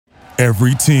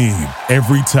Every team,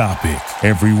 every topic,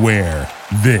 everywhere.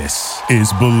 This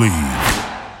is Believe.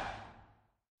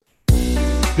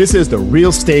 This is the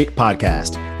Real Estate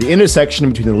Podcast, the intersection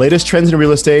between the latest trends in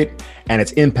real estate and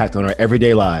its impact on our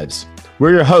everyday lives.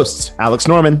 We're your hosts, Alex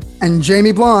Norman and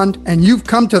Jamie Blonde, and you've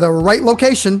come to the right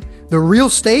location. The Real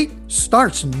Estate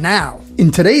starts now. In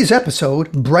today's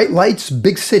episode, Bright Lights,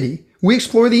 Big City, we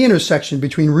explore the intersection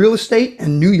between real estate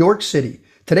and New York City.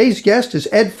 Today's guest is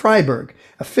Ed Freiberg,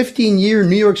 a 15-year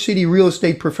New York City real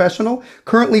estate professional,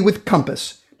 currently with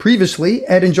Compass. Previously,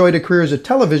 Ed enjoyed a career as a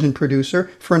television producer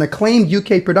for an acclaimed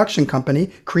UK production company,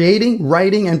 creating,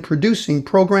 writing, and producing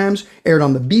programs aired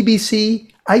on the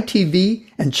BBC,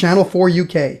 ITV, and Channel 4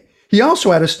 UK. He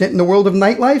also had a stint in the world of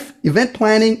nightlife, event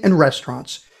planning, and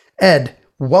restaurants. Ed,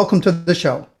 welcome to the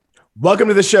show. Welcome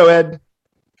to the show, Ed.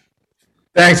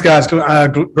 Thanks, guys.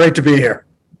 Great to be here.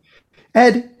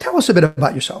 Ed, tell us a bit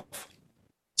about yourself.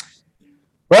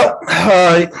 Well,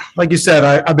 like you said,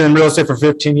 I've been in real estate for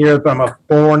 15 years, but I'm a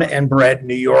born and bred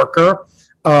New Yorker.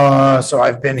 So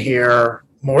I've been here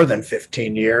more than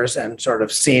 15 years and sort of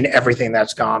seen everything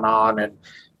that's gone on. And,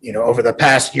 you know, over the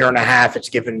past year and a half, it's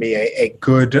given me a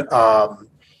good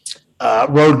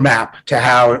roadmap to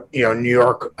how, you know, New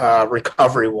York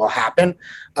recovery will happen.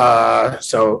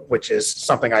 Which is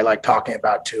something I like talking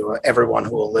about to everyone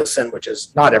who will listen, which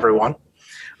is not everyone.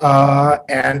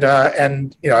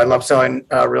 And you know, I love selling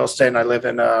real estate, and I live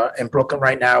in Brooklyn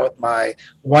right now with my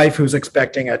wife, who's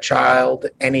expecting a child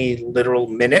any literal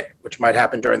minute, which might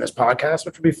happen during this podcast,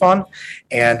 which would be fun,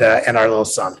 and our little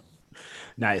son.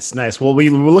 Nice. Well,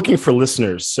 we were looking for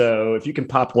listeners, so if you can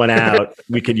pop one out,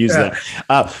 we could use that.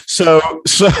 So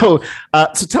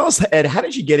tell us, Ed, how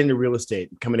did you get into real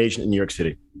estate, become an agent in New York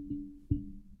City?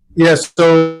 Yes.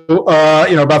 So,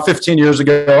 you know, about 15 years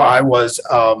ago, I was,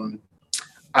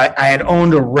 I had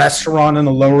owned a restaurant in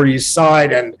the Lower East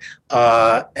Side, and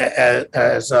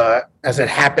as it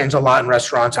happens a lot in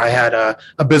restaurants, I had a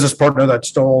business partner that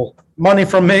stole money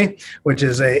from me, which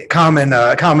is a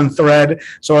common thread.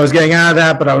 So I was getting out of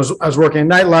that, but I was working in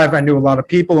nightlife. I knew a lot of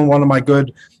people, and one of my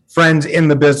good friends in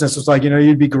the business was like, you know,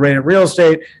 you'd be great at real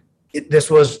estate.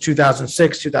 This was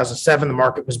 2006, 2007. The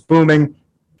market was booming.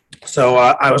 So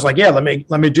I was like, yeah, let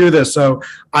me do this. So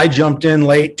I jumped in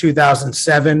late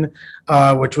 2007,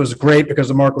 which was great because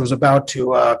the market was about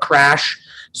to crash.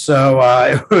 So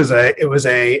it was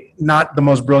a not the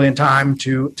most brilliant time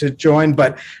to join,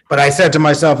 but I said to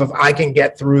myself, if I can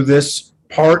get through this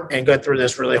part and get through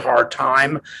this really hard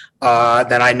time,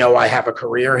 then I know I have a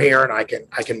career here and I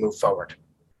can move forward.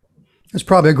 It's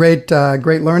probably a great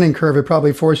learning curve. It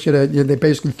probably forced you to, they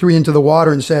basically threw you into the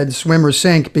water and said, swim or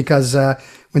sink, because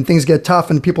when things get tough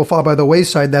and people fall by the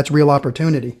wayside, that's real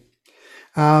opportunity.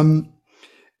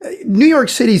 New York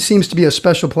City seems to be a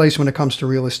special place when it comes to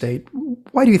real estate.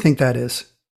 Why do you think that is?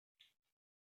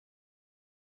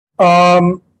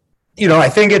 You know, I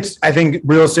think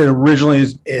real estate originally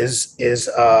is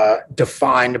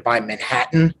defined by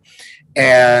Manhattan.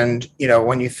 And, you know,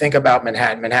 when you think about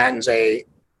Manhattan's a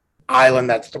island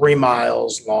that's 3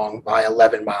 miles long by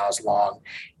 11 miles long,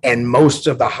 and most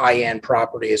of the high-end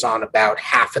property is on about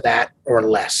half of that or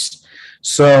less.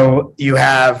 So you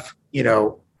have, you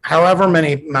know, however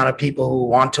many amount of people who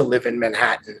want to live in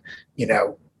Manhattan, you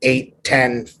know, 8,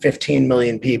 10, 15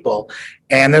 million people,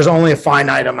 and there's only a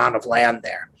finite amount of land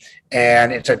there.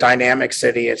 And it's a dynamic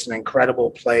city. It's an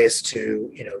incredible place to,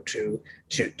 you know, to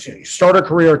start a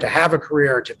career, to have a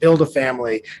career, to build a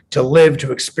family, to live,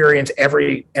 to experience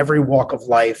every walk of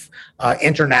life,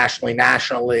 internationally,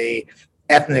 nationally,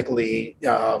 ethnically,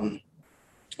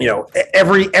 you know,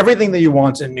 everything that you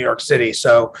want in New York City.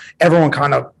 So everyone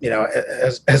kind of, you know,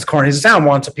 as corny as it sounds,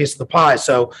 wants a piece of the pie.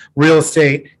 So real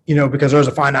estate, you know, because there's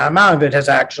a finite amount of it, has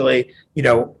actually, you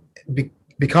know,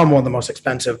 become one of the most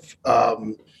expensive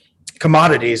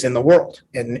commodities in the world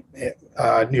in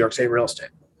New York City real estate.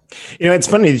 You know, it's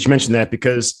funny that you mentioned that,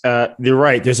 because you're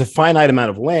right. There's a finite amount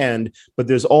of land, but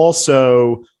there's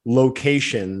also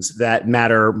locations that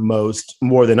matter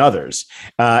more than others.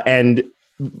 And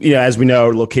you know, as we know,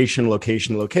 location.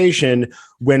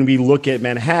 When we look at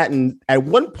Manhattan, at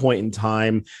one point in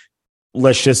time,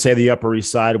 let's just say the Upper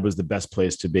East Side was the best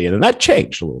place to be. And then that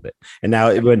changed a little bit. And now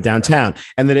it went downtown.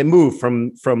 And then it moved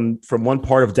from one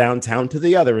part of downtown to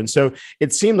the other. And so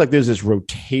it seemed like there's this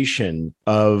rotation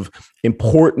of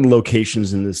important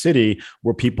locations in the city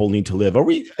where people need to live.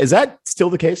 Is that still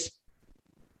the case?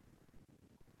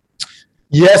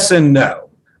 Yes and no.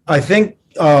 I think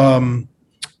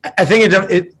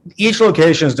each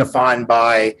location is defined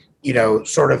by, you know,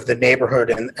 sort of the neighborhood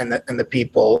and the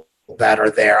people that are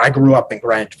there. I grew up in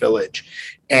Greenwich Village,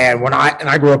 And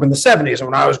I grew up in the 70s, and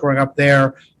when I was growing up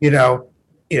there,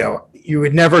 you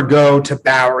would never go to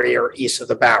Bowery or east of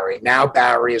the Bowery. Now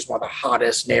Bowery is one of the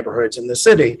hottest neighborhoods in the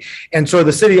city. And so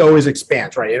the city always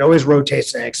expands, right? It always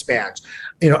rotates and expands.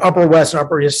 Upper West and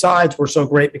Upper East Sides were so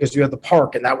great because you had the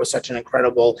park, and that was such an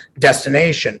incredible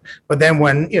destination. But then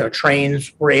when,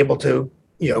 trains were able to,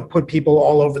 put people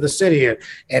all over the city,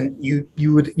 and you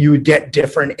would get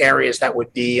different areas that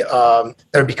would be, that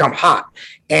would become hot.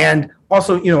 And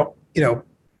also, the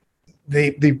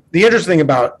interesting thing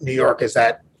about New York is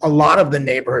that a lot of the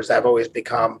neighborhoods that have always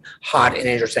become hot and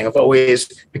interesting have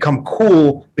always become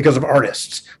cool because of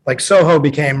artists. Like Soho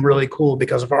became really cool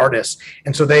because of artists.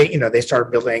 And so they started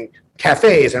building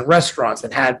cafes and restaurants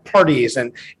and had parties,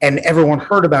 and everyone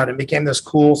heard about it and became this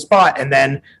cool spot. And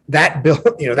then that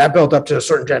built up to a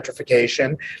certain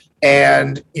gentrification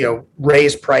and,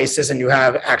 raised prices, and you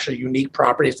have actually unique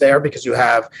properties there because you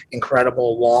have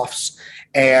incredible lofts.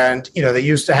 And, they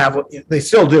used to have, they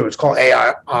still do, it's called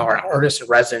AI, artist in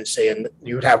residency. And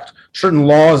you would have certain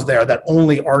laws there that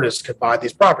only artists could buy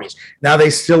these properties. Now they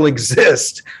still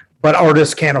exist, but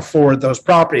artists can't afford those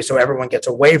properties. So everyone gets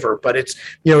a waiver. But it's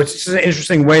just an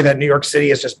interesting way that New York City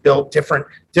has just built different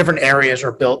areas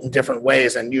are built in different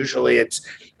ways. And usually it's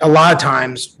a lot of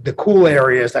times the cool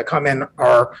areas that come in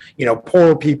are,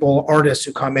 poor people, artists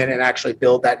who come in and actually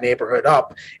build that neighborhood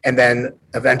up. And then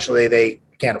eventually they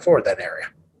can't afford that area.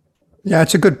 Yeah,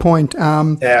 it's a good point.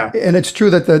 And it's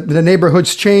true that the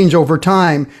neighborhoods change over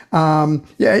time.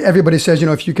 Everybody says,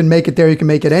 if you can make it there, you can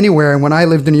make it anywhere. And when I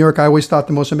lived in New York, I always thought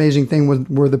the most amazing thing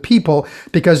were the people,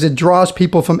 because it draws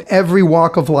people from every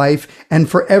walk of life and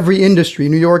for every industry.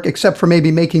 New York, except for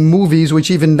maybe making movies, which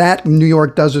even that New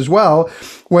York does as well,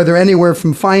 whether anywhere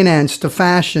from finance to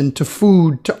fashion to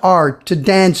food to art to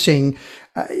dancing,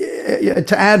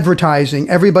 to advertising.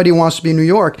 Everybody wants to be in New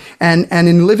York. And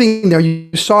in living there,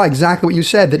 you saw exactly what you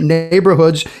said, that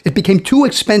neighborhoods, it became too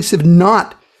expensive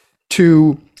not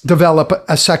to develop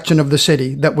a section of the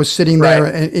city that was sitting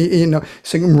there,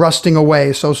 rusting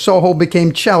away. So Soho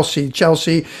became Chelsea.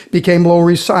 Chelsea became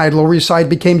Lower East Side. Lower East Side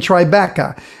became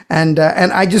Tribeca. And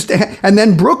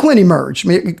then Brooklyn emerged.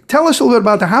 Tell us a little bit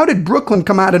about how did Brooklyn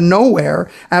come out of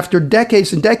nowhere after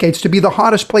decades and decades to be the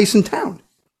hottest place in town?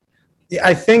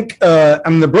 I think,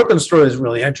 the Brooklyn story is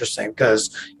really interesting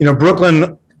because,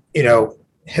 Brooklyn,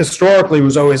 historically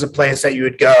was always a place that you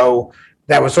would go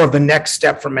that was sort of the next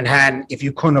step from Manhattan. If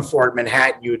you couldn't afford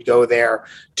Manhattan, you would go there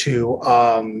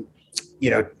to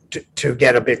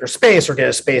get a bigger space or get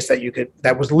a space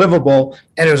that was livable,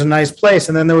 and it was a nice place.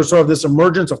 And then there was sort of this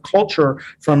emergence of culture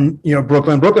from,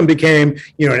 Brooklyn. Brooklyn became,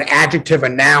 an adjective, a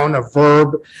noun, a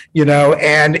verb,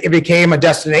 and it became a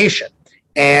destination.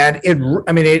 And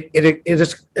it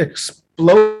just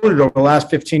exploded over the last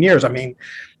 15 years.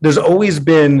 There's always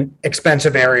been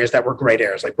expensive areas that were great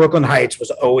areas. Like Brooklyn Heights was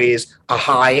always a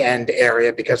high-end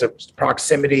area because of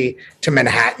proximity to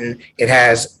Manhattan. It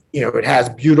has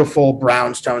beautiful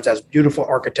brownstones, has beautiful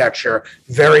architecture,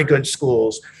 very good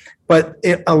schools. But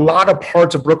a lot of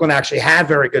parts of Brooklyn actually had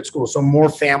very good schools. So more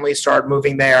families started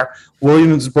moving there.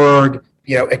 Williamsburg,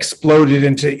 exploded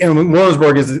into,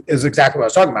 Williamsburg is exactly what I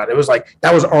was talking about. It was like,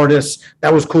 that was artists,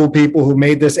 that was cool people who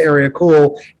made this area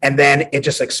cool. And then it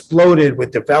just exploded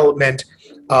with development.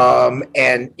 And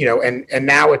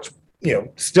now it's,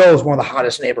 still is one of the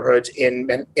hottest neighborhoods in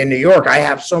New York. I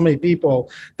have so many people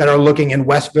that are looking in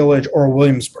West Village or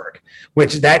Williamsburg,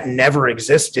 which that never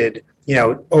existed,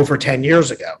 over 10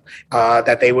 years ago,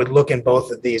 that they would look in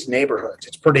both of these neighborhoods.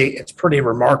 It's pretty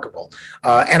remarkable.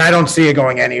 And I don't see it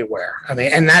going anywhere.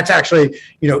 And that's actually,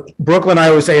 Brooklyn, I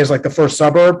always say, is like the first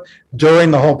suburb. During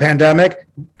the whole pandemic,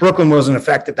 Brooklyn wasn't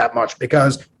affected that much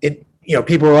because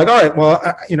people were like, all right, well,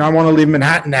 I want to leave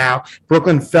Manhattan now.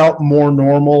 Brooklyn felt more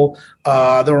normal.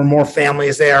 There were more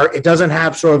families there. It doesn't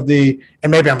have sort of and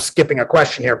maybe I'm skipping a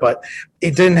question here, but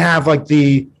it didn't have like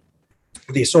the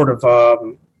sort of,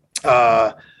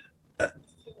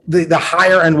 the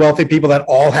higher end wealthy people that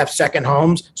all have second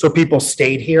homes. So people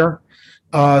stayed here.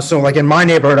 So like in my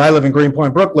neighborhood, I live in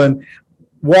Greenpoint, Brooklyn,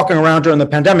 walking around during the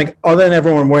pandemic, other than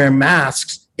everyone wearing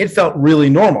masks, it felt really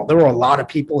normal. There were a lot of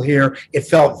people here. It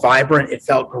felt vibrant. It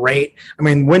felt great.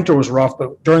 Winter was rough,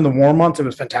 but during the warm months, it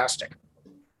was fantastic.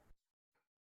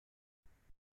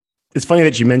 It's funny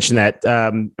that you mentioned that.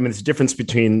 It's a difference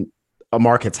between a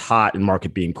market's hot and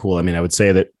market being cool. I would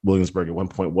say that Williamsburg at one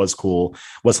point was cool,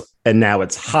 and now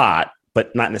it's hot,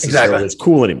 but not necessarily as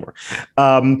cool anymore.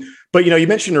 But you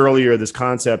mentioned earlier this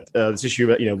concept, this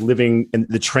issue about living, and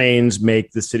the trains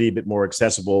make the city a bit more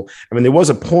accessible. There was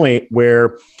a point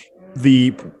where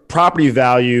the property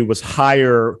value was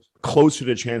higher closer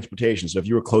to transportation. So if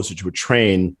you were closer to a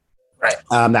train, Right.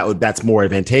 That's more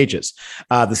advantageous.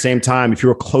 At the same time, if you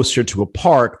were closer to a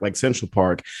park like Central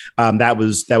Park, that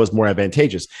was more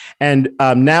advantageous. And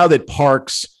now that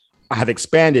parks have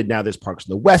expanded, now there's parks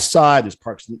on the west side, there's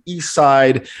parks on the east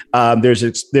side.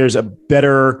 There's a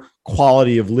better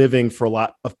quality of living for a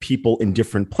lot of people in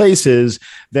different places.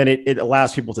 Then it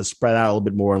allows people to spread out a little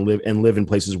bit more and live in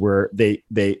places where they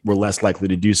were less likely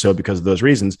to do so because of those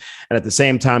reasons. And at the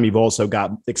same time, you've also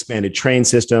got expanded train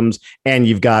systems, and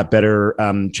you've got better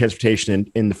transportation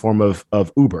in the form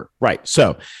of Uber. Right.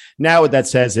 So now what that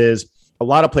says is a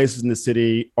lot of places in the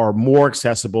city are more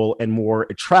accessible and more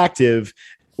attractive,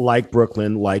 like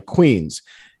Brooklyn, like Queens.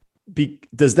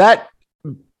 Does that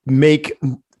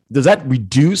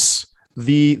reduce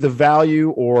the value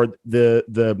or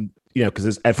the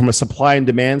because from a supply and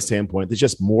demand standpoint, there's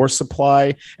just more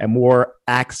supply and more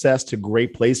access to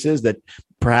great places that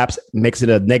perhaps makes it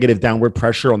a negative downward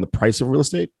pressure on the price of real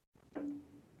estate?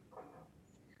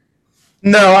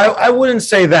 No, I wouldn't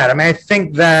say that. I mean, I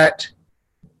think that,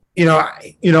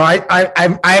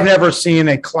 I've never seen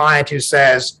a client who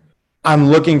says, I'm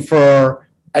looking for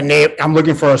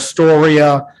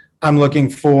Astoria, I'm looking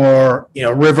for,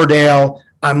 Riverdale,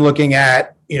 I'm looking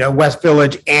at, West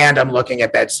Village, and I'm looking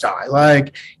at Bed-Stuy.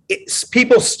 Like,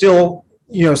 people still,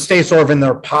 stay sort of in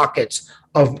their pockets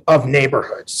of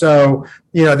neighborhoods. So,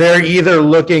 they're either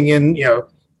looking in, there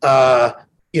are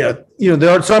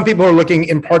some people who are looking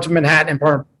in parts of Manhattan and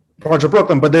parts of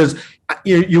Brooklyn, but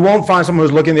you won't find someone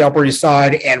who's looking at the Upper East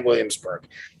Side and Williamsburg.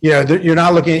 You're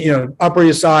not looking at, Upper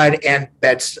East Side and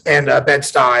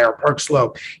Bed-Stuy or Park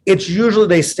Slope. It's usually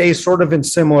they stay sort of in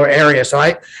similar areas.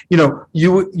 So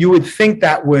you would think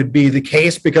that would be the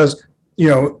case because,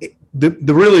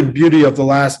 the really beauty of the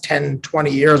last 10,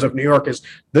 20 years of New York is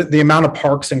the amount of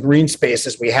parks and green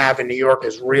spaces we have in New York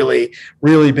has really,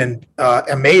 really been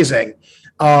amazing.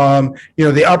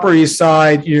 The Upper East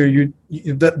Side,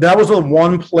 that was the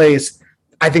one place,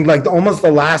 I think, like almost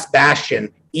the last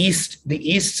bastion. The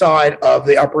east side of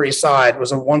the Upper East Side was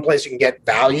the one place you can get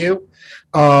value,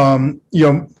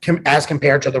 as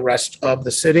compared to the rest of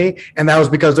the city. And that was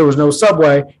because there was no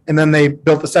subway. And then they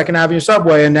built the Second Avenue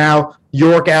subway. And now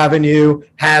York Avenue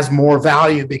has more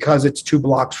value because it's 2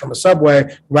 blocks from a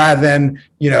subway rather than,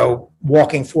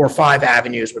 walking 4 or 5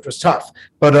 avenues, which was tough.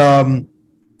 But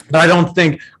I don't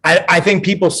think, I think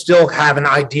people still have an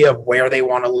idea of where they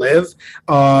want to live.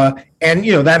 And,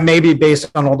 that may be based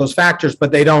on all those factors,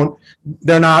 but they're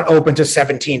not open to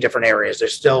 17 different areas. They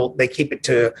keep it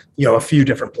to, a few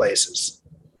different places.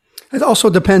 It also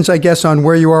depends, I guess, on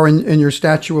where you are in your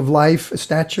stature of life and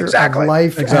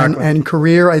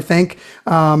career. I think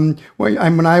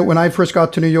when I first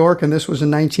got to New York, and this was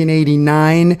in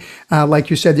 1989, like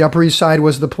you said, the Upper East Side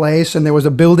was the place, and there was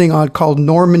a building called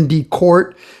Normandy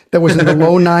Court that was in the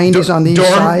low 90s on the east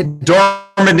side.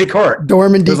 Normandy Court,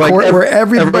 where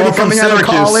everybody coming out of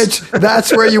college,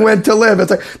 that's where you went to live. It's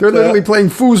like they're literally playing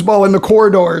foosball in the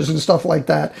corridors and stuff like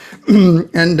that.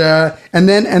 and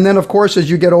then of course, as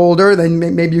you get older, then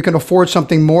maybe you can afford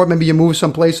something more. Maybe you move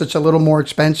someplace that's a little more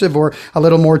expensive or a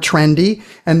little more trendy.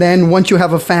 And then once you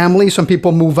have a family, some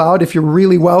people move out. If you're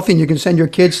really wealthy and you can send your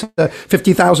kids to a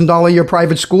 $50,000 a year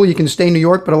private school, you can stay in New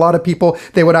York. But a lot of people,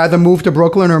 they would either move to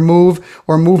Brooklyn or move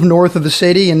north of the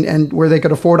city and where they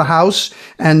could afford a house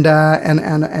and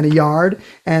a yard,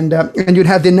 and you'd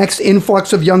have the next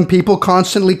influx of young people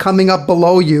constantly coming up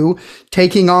below you,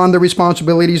 taking on the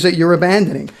responsibilities that you're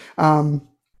abandoning. And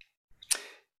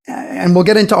we'll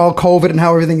get into all COVID and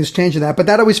how everything is changing that, but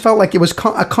that always felt like it was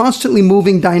a constantly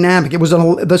moving dynamic.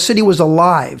 The city was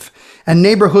alive, and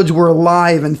neighborhoods were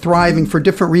alive and thriving for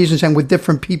different reasons and with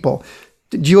different people.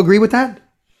 Do you agree with that?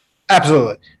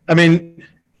 Absolutely. I mean,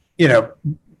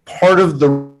 part of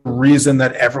the reason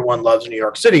that everyone loves New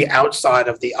York City, outside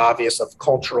of the obvious of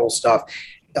cultural stuff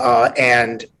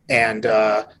and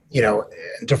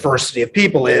diversity of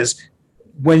people, is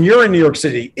when you're in New York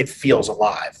City, it feels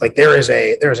alive. Like there's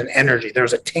an energy,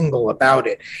 there's a tingle about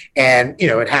it, and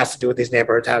it has to do with these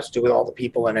neighborhoods, it has to do with all the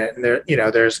people in it, and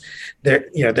there's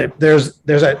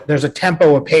a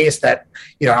tempo, a pace that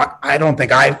I don't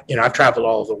think I've traveled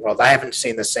all over the world. I haven't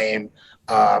seen the same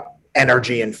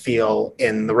energy and feel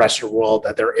in the rest of the world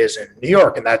that there is in New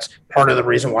York. And that's part of the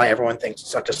reason why everyone thinks it's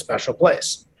such a special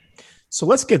place. So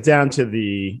let's get down to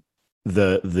the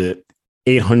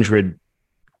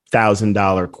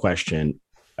 $800,000 question.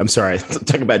 I'm sorry, I'm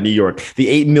talking about New York. The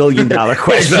 $8 million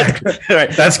question. Exactly.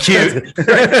 Right. That's cute.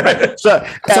 Right. So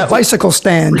it's a bicycle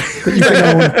stand that you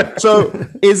can own. So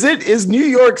is New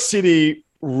York City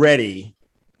ready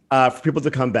for people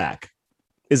to come back?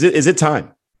 Is it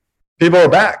time? People are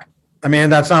back. I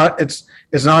mean, it's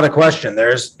not a question.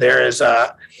 There is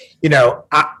a,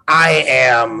 I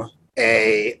am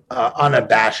a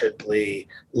unabashedly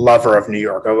lover of New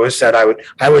York. I always said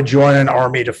I would join an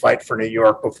army to fight for New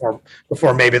York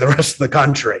before maybe the rest of the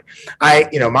country.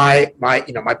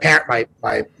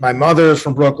 My mother's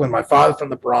from Brooklyn, my father's from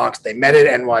the Bronx. They met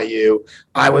at NYU.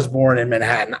 I was born in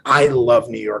Manhattan. I love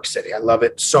New York City. I love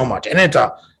it so much, and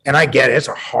I get it. It's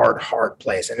a hard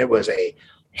place, and it was a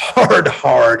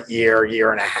hard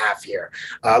year and a half here.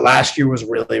 Last year was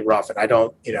really rough, and I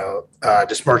don't,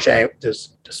 disparage.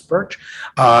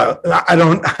 I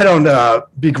don't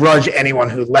begrudge anyone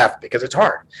who left because it's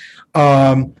hard.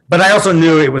 But I also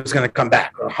knew it was going to come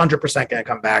back, 100% going to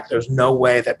come back. There's no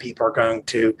way that people are going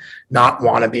to not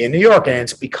want to be in New York, and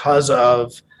it's because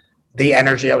of the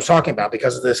energy I was talking about,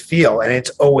 because of this feel, and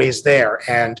it's always there,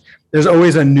 and there's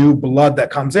always a new blood that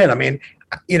comes in. I mean,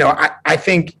 I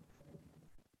think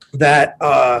that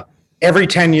every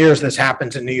 10 years this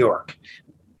happens in New York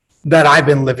that I've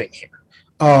been living here.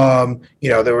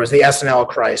 There was the SNL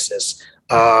crisis.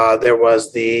 There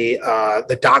was the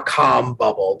 .com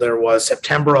bubble. There was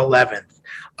September 11th.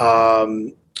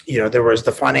 There was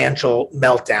the financial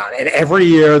meltdown. And every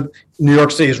year, New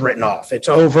York City is written off. It's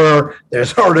over.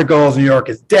 There's articles, New York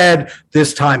is dead.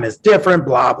 This time is different,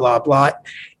 blah, blah, blah.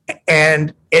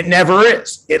 And it never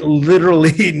is. It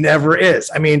literally never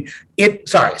is. I mean, it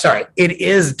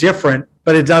is different,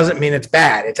 but it doesn't mean it's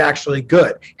bad. It's actually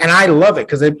good. And I love it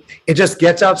because it just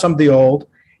gets out some of the old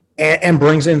and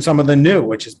brings in some of the new,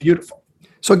 which is beautiful.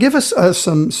 So give us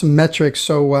some metrics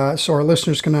so our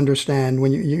listeners can understand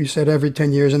when you said every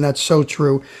 10 years, and that's so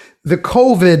true. The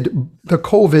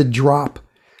COVID drop,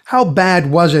 how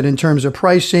bad was it in terms of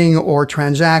pricing or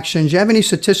transactions? Do you have any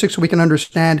statistics so we can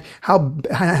understand how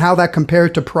that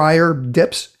compared to prior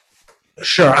dips?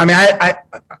 Sure. I mean, I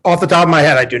off the top of my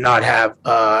head, I do not have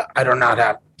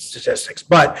statistics,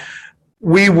 but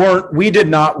we did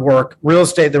not work real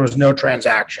estate. There was no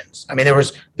transactions. I mean, there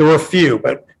were a few,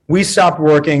 but we stopped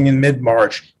working in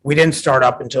mid-March. We didn't start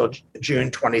up until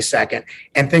June 22nd,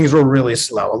 and things were really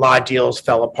slow. A lot of deals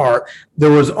fell apart.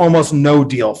 There was almost no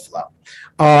deal flow.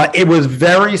 It was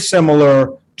very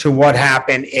similar to what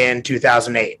happened in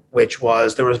 2008, which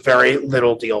was there was very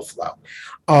little deal flow.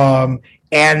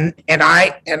 And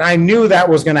I knew that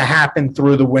was going to happen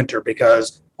through the winter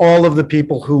because all of the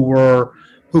people who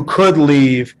could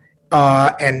leave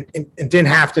and didn't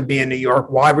have to be in New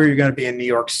York. Why were you going to be in New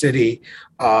York City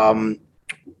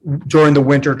during the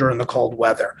winter, during the cold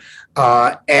weather?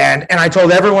 And I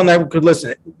told everyone that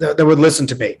would listen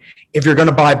to me, if you're going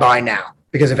to buy now.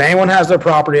 Because if anyone has their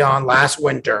property on last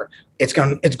winter, it's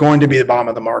going to be the bottom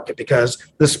of the market, because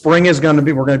the spring we're going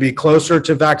to be closer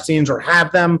to vaccines or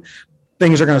have them.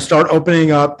 Things are going to start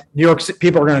opening up. New York City,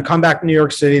 people are going to come back to New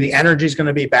York City. The energy is going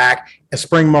to be back. The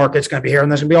spring market's going to be here, and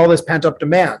there's going to be all this pent up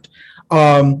demand.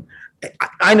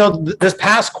 I know this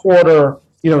past quarter,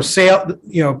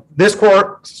 this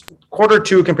quarter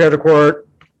two compared to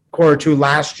quarter two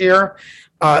last year,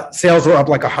 sales were up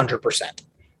like 100%.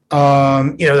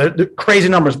 The crazy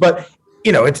numbers, but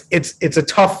it's a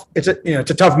tough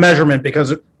measurement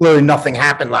because literally nothing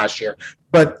happened last year.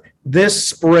 But this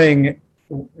spring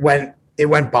went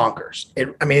bonkers.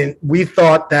 We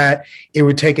thought that it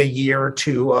would take a year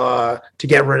to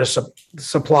get rid of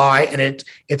supply, and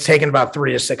it's taken about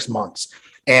 3 to 6 months.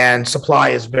 And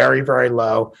supply is very, very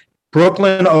low.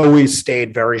 Brooklyn always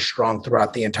stayed very strong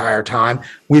throughout the entire time.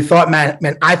 I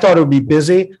thought it would be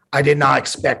busy. I did not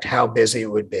expect how busy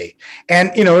it would be.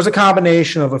 And, it was a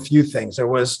combination of a few things. There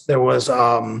was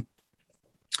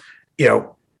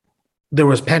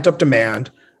pent up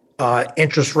demand.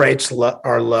 Interest rates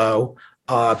are low.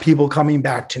 People coming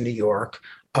back to New York.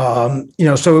 So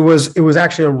it was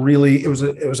actually it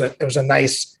was a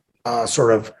nice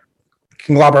sort of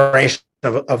conglomeration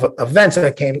of events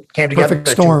that came together. Perfect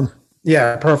storm.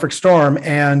 Perfect storm.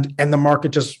 And the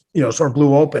market just, sort of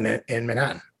blew open in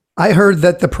Manhattan. I heard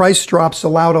that the price drops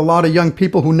allowed a lot of young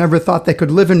people who never thought they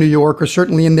could live in New York, or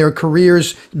certainly in their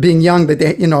careers being young, that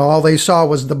they, all they saw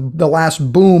was the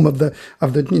last boom of the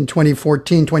in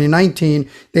 2014, 2019.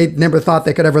 They never thought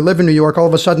they could ever live in New York. All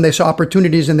of a sudden they saw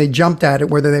opportunities and they jumped at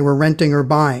it, whether they were renting or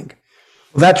buying.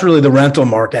 Well, that's really the rental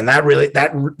market, and that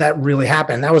really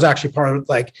happened. That was actually part of,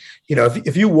 like,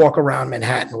 if you walk around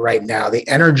Manhattan right now, the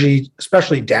energy,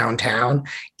 especially downtown,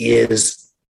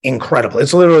 is incredible.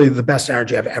 It's literally the best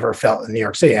energy I've ever felt in New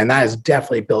York City. And that is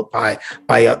definitely built by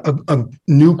a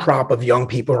new crop of young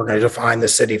people who are going to define the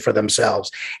city for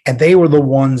themselves. And they were the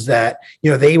ones that,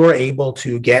 they were able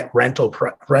to get rental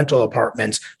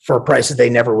apartments for prices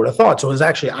they never would have thought. So it was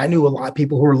actually, I knew a lot of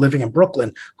people who were living in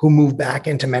Brooklyn who moved back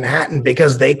into Manhattan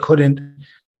because they could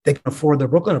afford the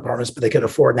Brooklyn apartments, but they could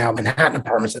afford now Manhattan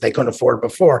apartments that they couldn't afford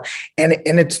before. And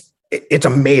it's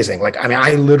amazing. Like, I mean,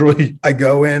 I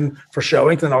go in for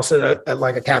showings and I'll sit at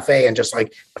like a cafe and just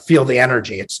like feel the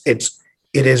energy. It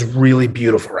is really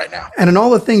beautiful right now. And in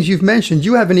all the things you've mentioned,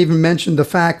 you haven't even mentioned the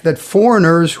fact that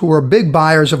foreigners who are big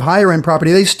buyers of higher end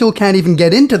property, they still can't even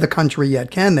get into the country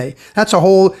yet, can they?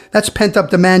 That's pent up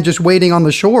demand just waiting on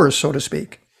the shores, so to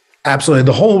speak. Absolutely.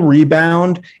 The whole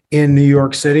rebound in New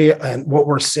York City, and what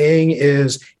we're seeing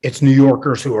is it's New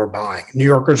Yorkers who are buying. New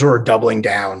Yorkers who are doubling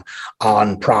down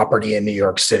on property in New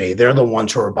York City. They're the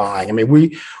ones who are buying. I mean,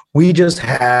 we just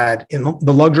had in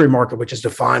the luxury market, which is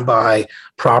defined by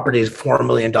properties $4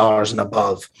 million and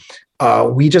above.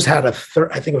 We just had I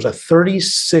think it was a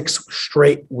 36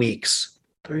 straight weeks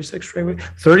that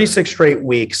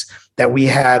we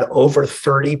had over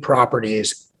 30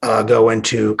 properties go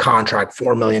into contract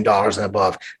 $4 million and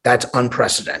above. That's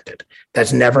unprecedented.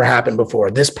 That's never happened before.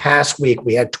 This past week,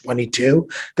 we had 22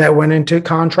 that went into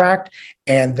contract.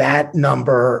 And that's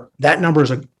a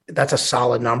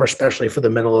solid number, especially for the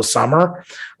middle of summer.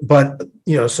 But,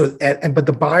 but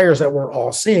the buyers that we're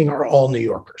all seeing are all New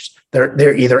Yorkers.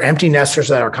 They're either empty nesters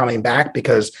that are coming back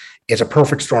because it's a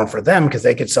perfect storm for them because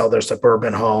they could sell their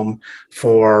suburban home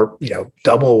for,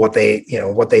 double what they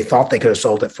thought they could have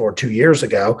sold it for 2 years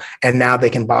ago. And now they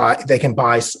can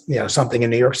buy something in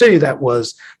New York City that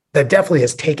definitely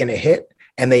has taken a hit.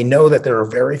 And they know that there are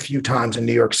very few times in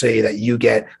New York City that you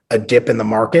get a dip in the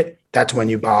market. That's when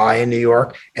you buy in New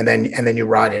York and then you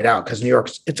ride it out because New York,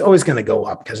 it's always going to go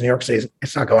up because New York City,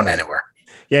 it's not going anywhere.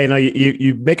 Yeah.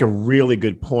 You make a really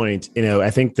good point. I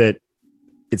think that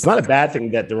it's not a bad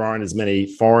thing that there aren't as many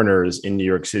foreigners in New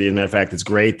York City. As a matter of fact, it's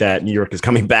great that New York is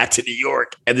coming back to New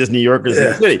York and there's New Yorkers in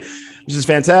the city, which is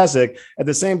fantastic. At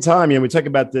the same time, we talk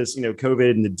about this,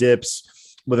 COVID and the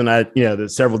dips, whether or not, the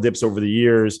several dips over the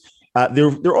years.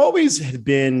 There always had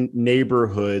been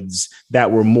neighborhoods that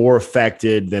were more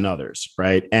affected than others,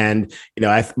 right? And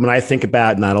when I think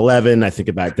about 9/11, I think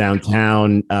about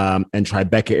downtown and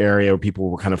Tribeca area where people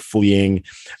were kind of fleeing.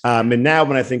 And now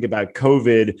when I think about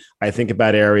COVID, I think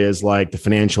about areas like the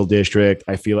Financial District.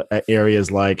 I feel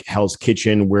areas like Hell's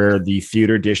Kitchen, where the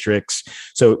theater districts.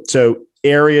 So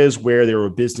areas where there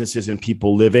were businesses and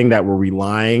people living that were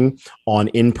relying on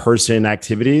in-person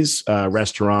activities,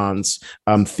 restaurants,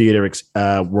 theater,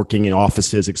 working in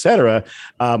offices, et cetera,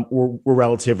 were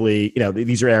relatively,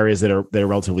 these are areas that are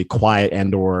relatively quiet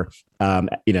and or,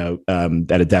 at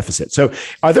a deficit. So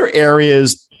are there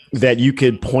areas that you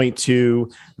could point to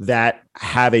that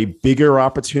have a bigger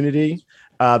opportunity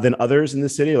than others in the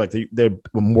city, like they're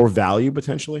more value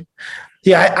potentially?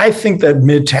 Yeah, I think that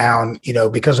Midtown,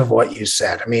 because of what you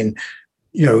said, I mean,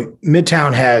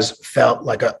 Midtown has felt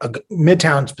like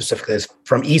Midtown specifically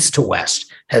from east to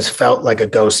west has felt like a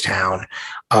ghost town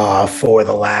for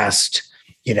the last,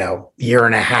 year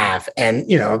and a half. And,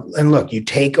 and look, you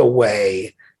take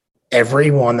away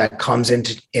everyone that comes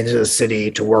into the city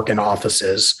to work in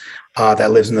offices that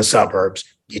lives in the suburbs,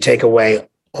 you take away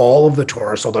all of the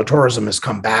tourists, although tourism has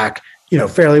come back,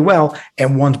 fairly well.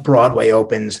 And once Broadway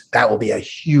opens, that will be a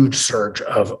huge surge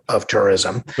of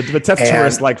tourism. But that's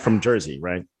tourists like from Jersey,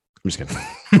 right? I'm just kidding.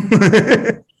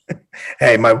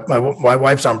 Hey, my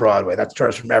wife's on Broadway. That's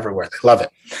tourists from everywhere. They love it.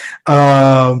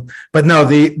 But no,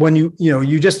 when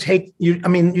you just take I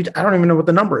don't even know what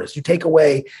the number is. You take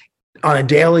away on a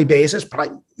daily basis,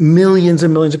 probably millions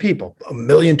and millions of people, 1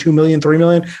 million, 2 million, 3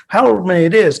 million, however many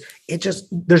it is.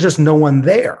 There's just no one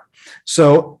there.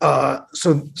 So and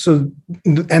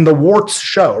the warts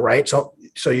show, right? So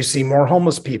you see more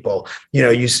homeless people,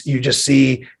 you just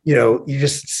see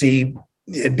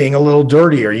it being a little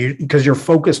dirtier because you're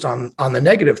focused on the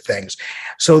negative things.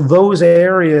 So those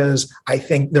areas, I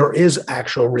think there is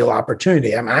actual real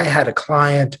opportunity. I mean, I had a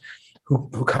client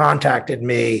who contacted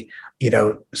me,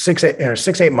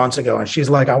 6-8 months ago, and she's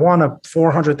like, I want a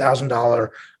 $400,000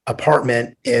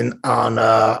 apartment in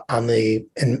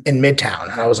Midtown.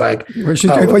 And I was like, you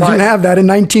didn't have that in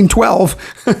 1912.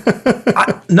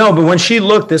 No, but when she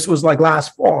looked, this was like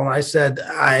last fall, and I said,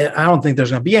 I don't think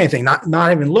there's going to be anything.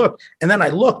 Not even look. And then I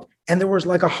looked, and there was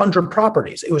like 100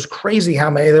 properties. It was crazy how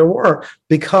many there were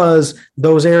because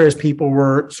those areas people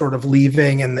were sort of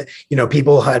leaving, and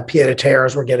people had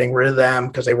pied-à-terres, were getting rid of them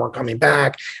because they weren't coming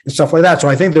back and stuff like that. So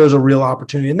I think there's a real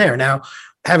opportunity in there. Now,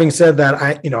 having said that,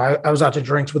 I was out to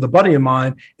drinks with a buddy of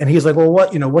mine, and he's like, well,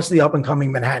 what's the up and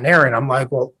coming Manhattan area? And I'm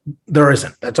like, well, there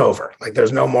isn't. That's over. Like,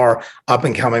 there's no more up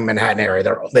and coming Manhattan area.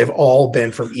 They've all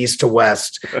been from east to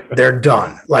west. They're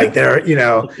done. Like they're,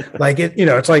 like it,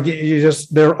 it's like you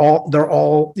just, they're all, they're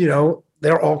all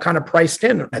kind of priced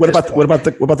in. What about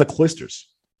the cloisters?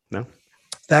 No,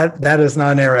 that is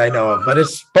not an area I know of, but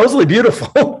it's supposedly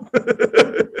beautiful.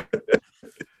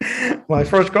 My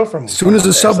first girlfriend. As soon as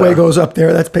the subway goes up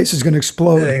there, that place is going to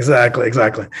explode. Exactly.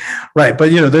 Right.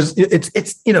 But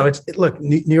look,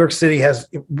 New York City has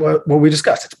what we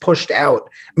discussed. It's pushed out.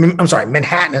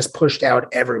 Manhattan has pushed out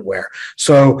everywhere.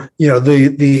 So,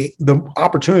 the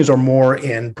opportunities are more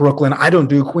in Brooklyn. I don't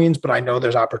do Queens, but I know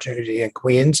there's opportunity in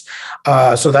Queens.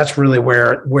 So that's really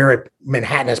where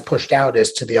Manhattan has pushed out,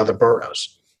 is to the other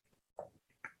boroughs.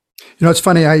 It's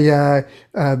funny.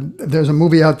 There's a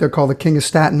movie out there called The King of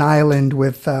Staten Island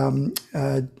with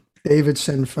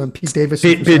Davidson from Pete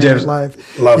Davidson. Pete Davidson.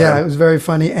 Live. Love him. It was very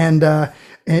funny. And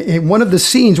in one of the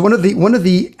scenes, one of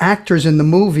the actors in the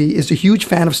movie is a huge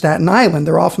fan of Staten Island.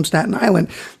 They're all from Staten Island,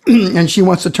 and she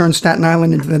wants to turn Staten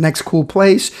Island into the next cool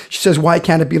place. She says, "Why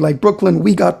can't it be like Brooklyn?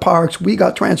 We got parks, we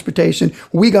got transportation,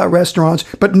 we got restaurants,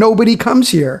 but nobody comes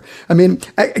here." I mean,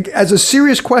 as a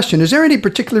serious question, is there any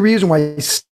particular reason why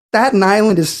Staten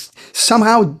Island does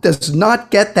not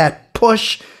get that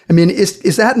push? I mean,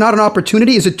 is that not an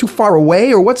opportunity? Is it too far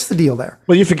away, or what's the deal there?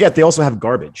 Well, you forget they also have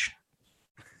garbage.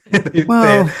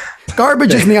 Well,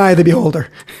 garbage is in the eye of the beholder.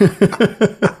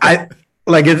 I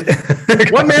like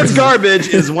it. One man's garbage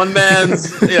is one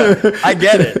man's. I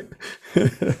get it.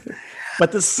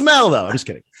 But the smell, though, I'm just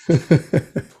kidding.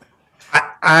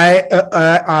 I'm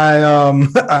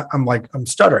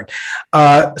stuttering.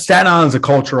 Staten Island's a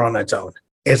culture on its own.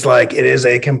 It's like, it is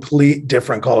a complete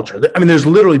different culture. I mean, there's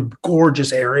literally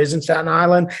gorgeous areas in Staten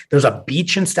Island. There's a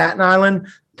beach in Staten Island.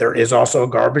 There is also a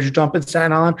garbage dump in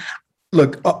Staten Island.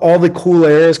 Look, all the cool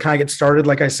areas kind of get started,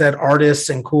 like I said, artists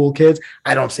and cool kids.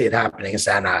 I don't see it happening in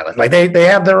Staten Island. Like they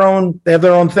have their own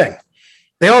thing.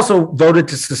 They also voted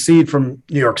to secede from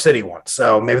New York City once,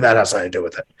 so maybe that has something to do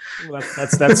with it. Well,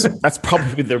 that's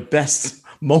probably their best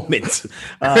moment.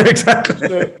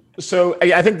 Exactly. So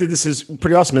I think that this is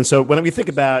pretty awesome. And so when we think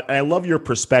about, and I love your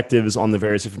perspectives on the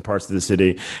various different parts of the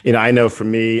city. I know for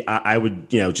me, I would,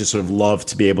 just sort of love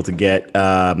to be able to get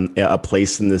a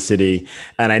place in the city.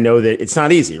 And I know that it's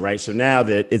not easy, right? So now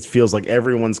that it feels like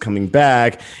everyone's coming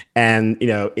back, and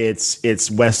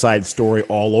it's West Side Story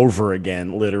all over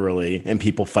again, literally, and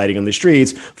people fighting on the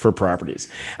streets for properties.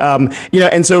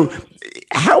 And so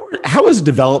how is the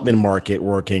development market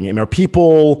working? And are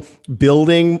people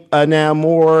building now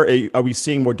more? Are we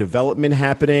seeing more development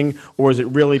happening, or is it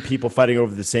really people fighting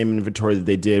over the same inventory that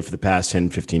they did for the past 10,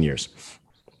 15 years?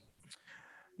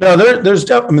 No, there's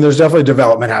definitely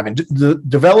development happening. The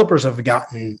developers have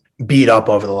gotten beat up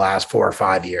over the last 4 or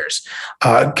 5 years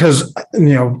because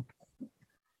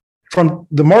from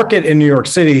the market in New York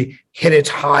City hit its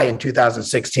high in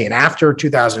 2016. After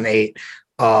 2008,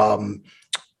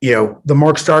 the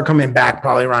market started coming back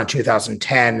probably around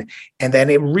 2010, and then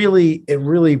it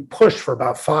really pushed for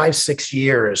about 5-6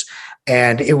 years.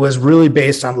 And it was really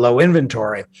based on low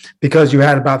inventory because you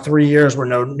had about 3 years where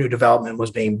no new development was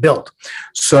being built.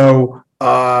 So,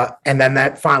 and then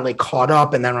that finally caught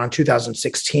up. And then around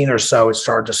 2016 or so, it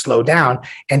started to slow down.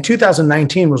 And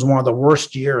 2019 was one of the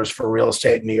worst years for real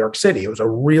estate in New York City. It was a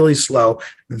really slow,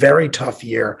 very tough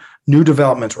year. New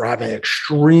developments were having an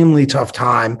extremely tough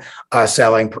time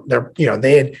selling.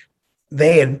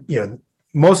 They had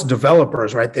most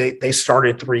developers, right? They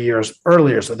started 3 years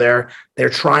earlier, so they're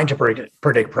trying to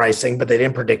predict pricing, but they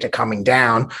didn't predict it coming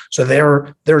down. So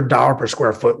their dollar per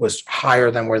square foot was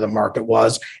higher than where the market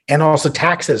was, and also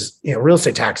taxes. Real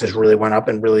estate taxes really went up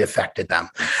and really affected them.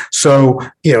 So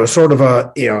it was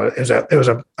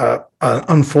an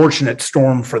unfortunate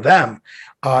storm for them.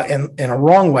 In a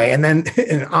wrong way. And then,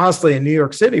 and honestly, in New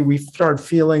York City, we started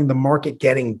feeling the market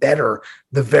getting better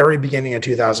the very beginning of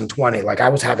 2020. Like I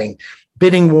was having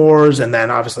bidding wars, and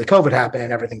then obviously COVID happened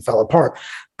and everything fell apart.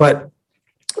 But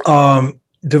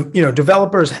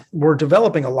developers were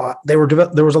developing a lot. There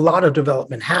was a lot of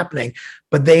development happening,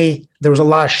 but there was a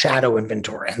lot of shadow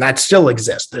inventory, and that still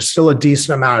exists. There's still a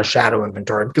decent amount of shadow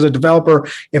inventory because a developer,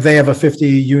 if they have a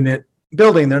 50-unit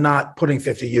building, they're not putting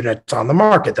 50 units on the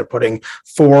market. They're putting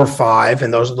 4 or 5,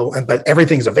 and but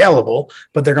everything's available,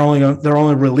 but they're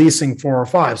only releasing 4 or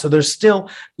 5. So there's still,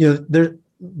 the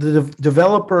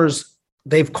developers,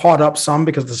 they've caught up some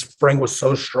because the spring was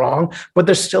so strong, but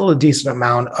there's still a decent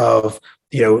amount of,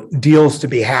 deals to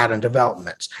be had in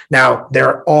developments. Now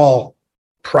they're all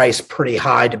priced pretty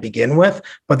high to begin with,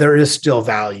 but there is still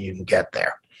value you can get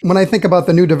there. When I think about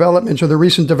the new developments or the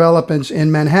recent developments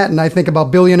in Manhattan, I think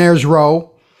about Billionaires Row,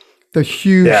 the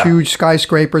huge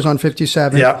skyscrapers on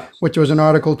 57th, which was an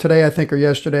article today, I think, or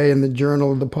yesterday in the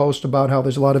Journal of the Post about how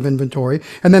there's a lot of inventory.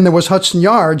 And then there was Hudson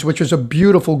Yards, which was a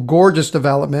beautiful, gorgeous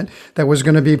development that was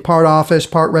going to be part office,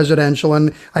 part residential.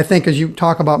 And I think as you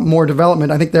talk about more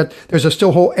development, I think that there's a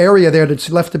still whole area there that's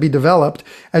left to be developed.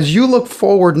 As you look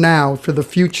forward now for the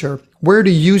future, where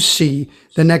do you see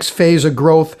the next phase of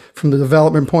growth from the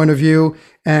development point of view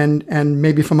and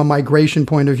maybe from a migration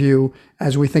point of view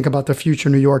as we think about the future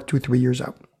New York 2-3 years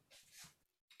out?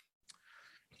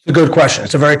 It's a good question.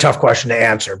 It's a very tough question to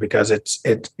answer because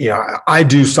I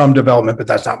do some development, but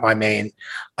that's not my main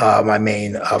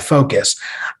focus.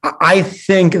 I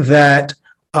think that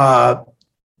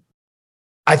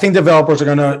developers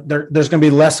are there's going to be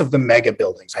less of the mega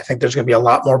buildings. I think there's going to be a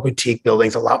lot more boutique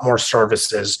buildings, a lot more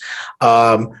services.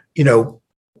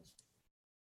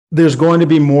 There's going to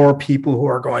be more people who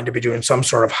are going to be doing some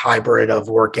sort of hybrid of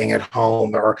working at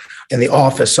home or in the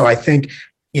office. So I think,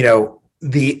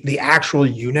 the actual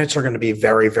units are going to be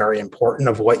very, very important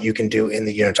of what you can do in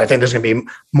the units. I think there's going to be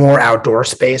more outdoor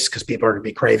space because people are going to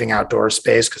be craving outdoor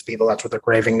space because that's what they're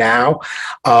craving now.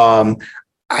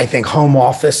 I think home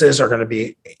offices are going to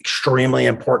be extremely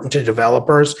important to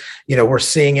developers. We're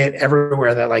seeing it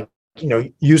everywhere that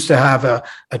used to have a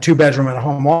 2-bedroom and a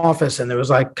home office, and there was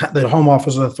the home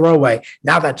office was a throwaway.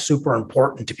 Now that's super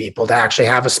important to people to actually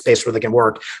have a space where they can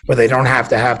work, where they don't have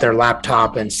to have their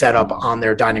laptop and set up on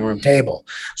their dining room table.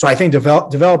 So I think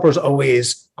developers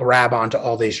always grab onto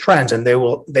all these trends, and they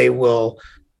will,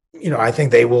 I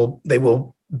think they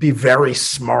will be very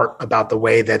smart about the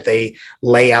way that they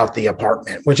lay out the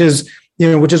apartment, which has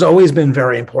always been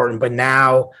very important. But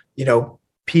now,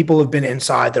 people have been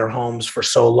inside their homes for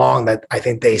so long that I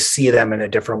think they see them in a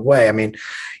different way. I mean,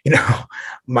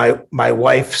 my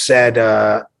wife said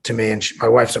to me, and my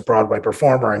wife's a Broadway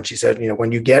performer, and she said,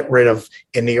 when you get rid of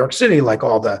in New York City, like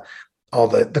all the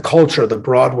culture, the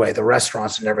Broadway, the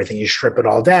restaurants and everything, you strip it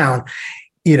all down,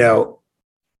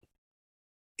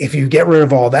 if you get rid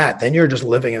of all that, then you're just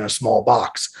living in a small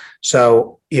box.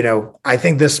 So, I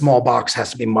think this small box has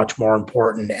to be much more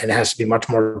important and has to be much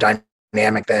more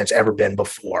dynamic than it's ever been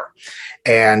before.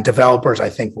 And developers, I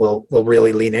think, will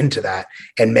really lean into that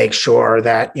and make sure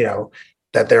that,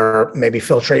 that there are maybe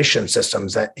filtration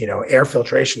systems, that, air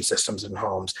filtration systems in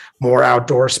homes, more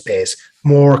outdoor space,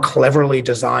 more cleverly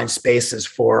designed spaces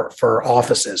for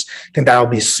offices. I think that'll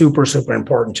be super, super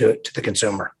important to the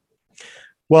consumer.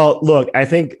 Well, look, I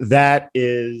think that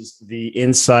is the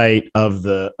insight of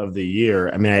the year.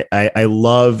 I mean, I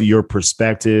love your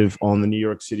perspective on the New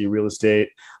York City real estate.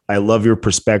 I love your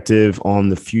perspective on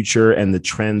the future and the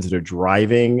trends that are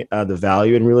driving the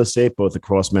value in real estate, both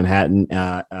across Manhattan,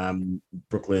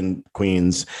 Brooklyn,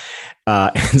 Queens,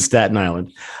 and Staten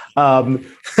Island.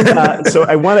 So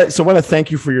I want to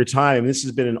thank you for your time. This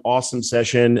has been an awesome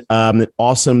session, an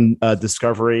awesome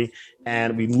discovery.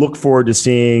 And we look forward to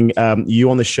seeing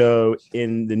you on the show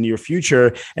in the near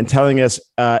future and telling us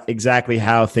exactly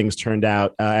how things turned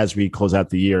out as we close out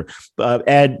the year.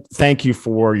 Ed, thank you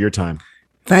for your time.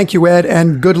 Thank you, Ed,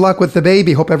 and good luck with the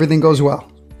baby. Hope everything goes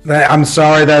well. I'm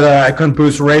sorry that I couldn't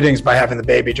boost ratings by having the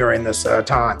baby during this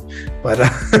time, but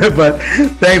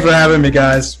thanks for having me,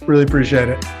 guys. Really appreciate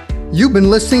it. You've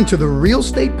been listening to the Real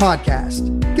Estate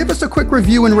Podcast. Give us a quick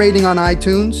review and rating on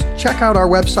iTunes. Check out our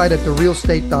website at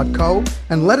therealestate.co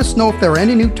and let us know if there are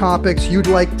any new topics you'd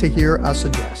like to hear us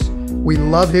address. We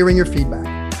love hearing your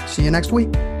feedback. See you next week.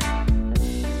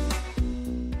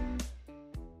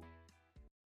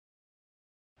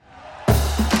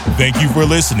 Thank you for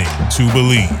listening to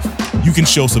Believe. You can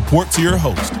show support to your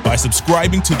host by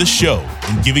subscribing to the show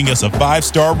and giving us a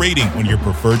 5-star rating on your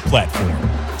preferred platform.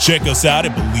 Check us out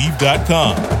at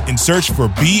Believe.com and search for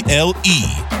BLEAV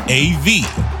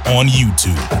on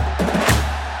YouTube.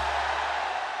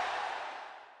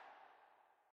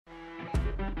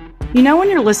 You know when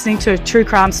you're listening to a true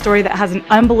crime story that has an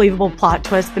unbelievable plot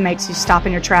twist that makes you stop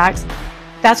in your tracks?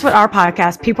 That's what our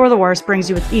podcast, People Are the Worst, brings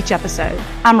you with each episode.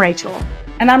 I'm Rachel.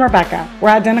 And I'm Rebecca. We're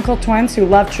identical twins who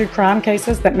love true crime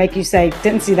cases that make you say,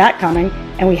 didn't see that coming,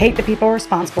 and we hate the people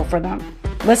responsible for them.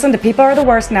 Listen to People Are the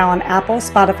Worst now on Apple,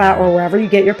 Spotify, or wherever you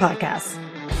get your podcasts.